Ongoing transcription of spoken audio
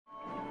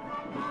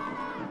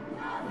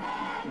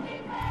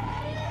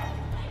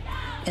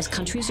as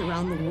countries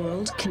around the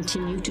world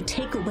continue to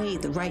take away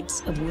the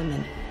rights of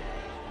women.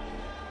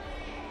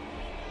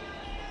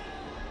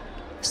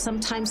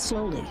 Sometimes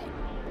slowly,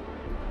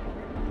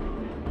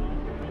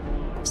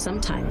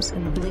 sometimes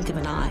in the blink of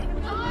an eye.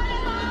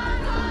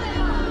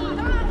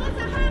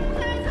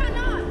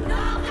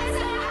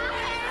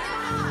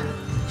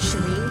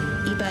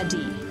 Shirin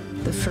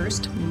Ebadi, the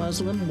first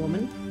Muslim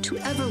woman to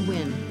ever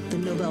win the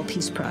Nobel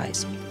Peace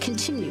Prize,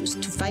 continues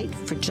to fight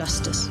for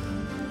justice.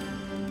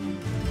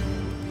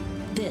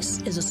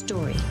 This is a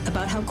story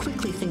about how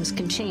quickly things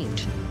can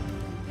change,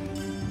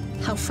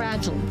 how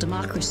fragile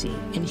democracy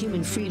and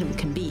human freedom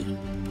can be.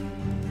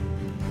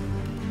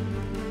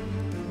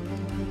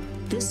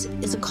 This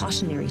is a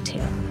cautionary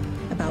tale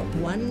about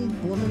one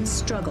woman's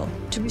struggle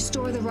to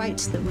restore the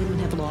rights that women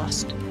have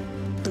lost.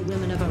 The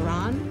women of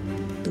Iran,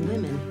 the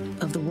women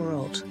of the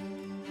world.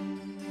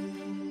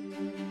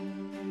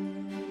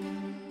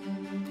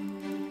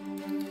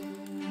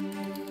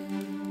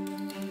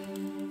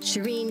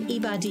 Shirin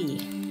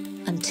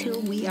Ebadi, Until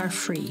We Are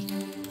Free.